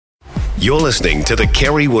You're listening to the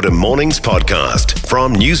Kerre Woodham Mornings podcast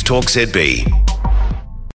from News Talk ZB.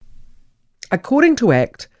 According to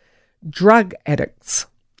ACT, drug addicts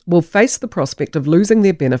will face the prospect of losing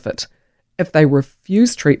their benefit if they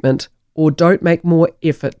refuse treatment or don't make more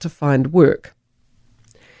effort to find work.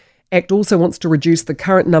 ACT also wants to reduce the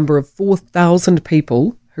current number of 4,000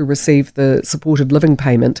 people who receive the supported living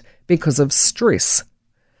payment because of stress.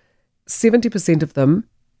 70% of them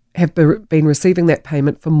have been receiving that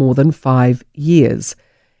payment for more than 5 years.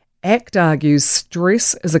 ACT argues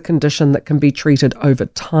stress is a condition that can be treated over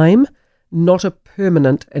time, not a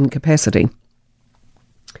permanent incapacity.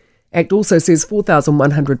 ACT also says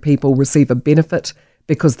 4,100 people receive a benefit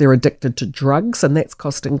because they're addicted to drugs, and that's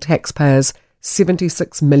costing taxpayers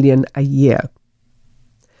 $76 million a year.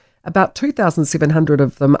 About 2,700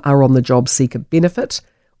 of them are on the job seeker benefit.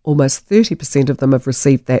 Almost 30% of them have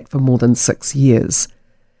received that for more than 6 years.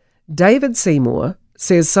 David Seymour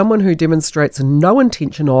says someone who demonstrates no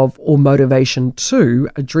intention of or motivation to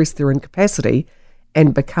address their incapacity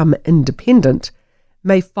and become independent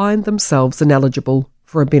may find themselves ineligible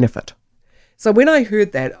for a benefit. So when I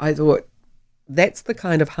heard that, I thought, that's the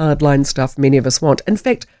kind of hardline stuff many of us want. In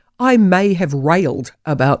fact, I may have railed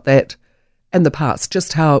about that in the past,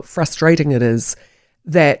 just how frustrating it is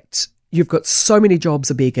that you've got so many jobs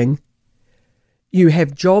are begging. You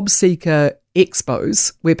have job seeker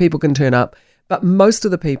expos where people can turn up, but most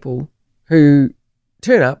of the people who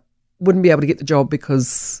turn up wouldn't be able to get the job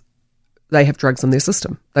because they have drugs in their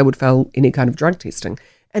system. They would fail any kind of drug testing.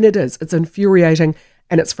 And it's infuriating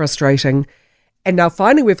and it's frustrating. And now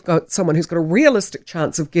finally we've got someone who's got a realistic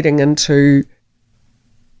chance of getting into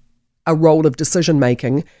a role of decision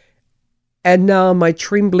making. And now my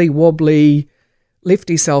trembly, wobbly,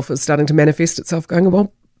 lefty self is starting to manifest itself going,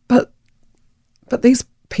 well, but these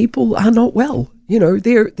people are not well. You know,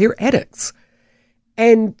 they're addicts.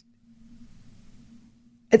 And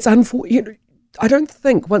it's unfortunate. I don't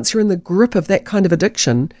think once you're in the grip of that kind of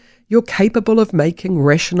addiction, you're capable of making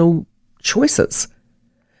rational choices.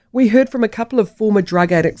 We heard from a couple of former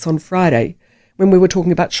drug addicts on Friday when we were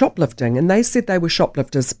talking about shoplifting, and they said they were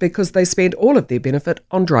shoplifters because they spent all of their benefit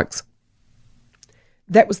on drugs.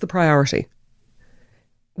 That was the priority.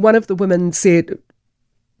 One of the women said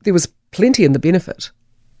there was plenty in the benefit.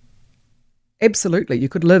 Absolutely, you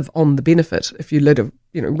could live on the benefit if you led a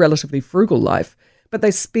relatively frugal life, but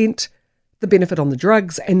they spent the benefit on the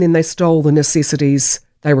drugs and then they stole the necessities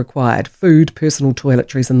they required, food, personal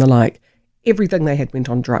toiletries and the like. Everything they had went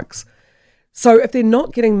on drugs. So if they're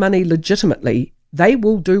not getting money legitimately, they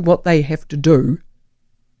will do what they have to do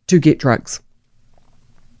to get drugs.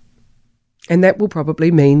 And that will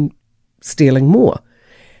probably mean stealing more.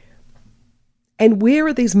 And where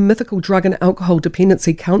are these mythical drug and alcohol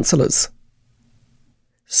dependency counsellors?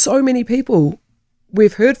 So many people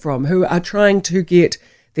we've heard from who are trying to get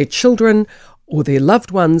their children or their loved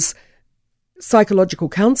ones psychological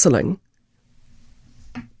counselling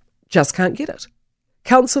just can't get it.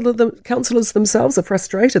 Counsellors themselves are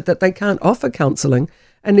frustrated that they can't offer counselling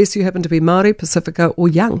unless you happen to be Maori, Pacifica or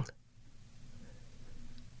young.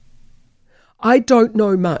 I don't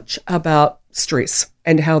know much about stress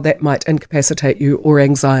and how that might incapacitate you or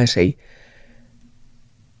anxiety.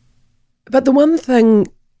 But the one thing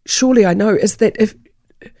surely I know is that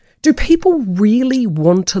do people really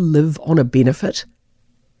want to live on a benefit?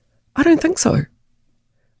 I don't think so.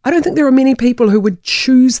 I don't think there are many people who would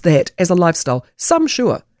choose that as a lifestyle. Some,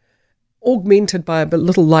 sure, augmented by a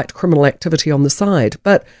little light criminal activity on the side.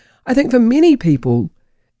 But I think for many people,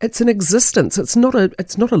 it's an existence. It's not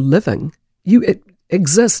a living. You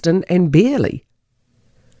exist and barely.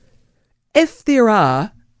 If there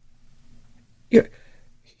are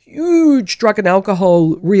huge drug and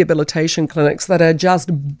alcohol rehabilitation clinics that are just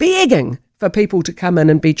begging for people to come in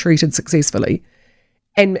and be treated successfully,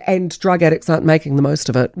 and drug addicts aren't making the most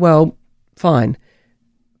of it, well, fine.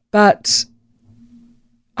 But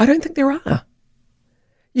I don't think there are.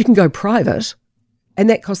 You can go private, and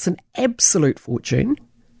that costs an absolute fortune.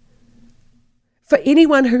 For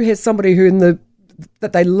anyone who has somebody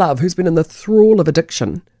that they love, who's been in the thrall of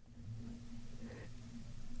addiction,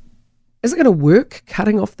 is it going to work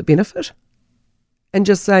cutting off the benefit and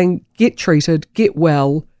just saying, get treated, get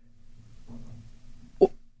well,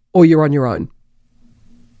 or you're on your own?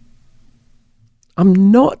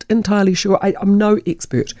 I'm not entirely sure. I'm no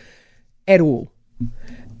expert at all.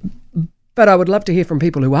 But I would love to hear from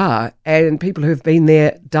people who are and people who have been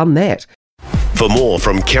there, done that. For more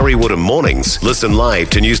from Kerre Woodham Mornings, listen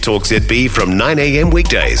live to News Talk ZB from 9 a.m.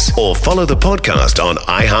 weekdays or follow the podcast on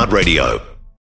iHeartRadio.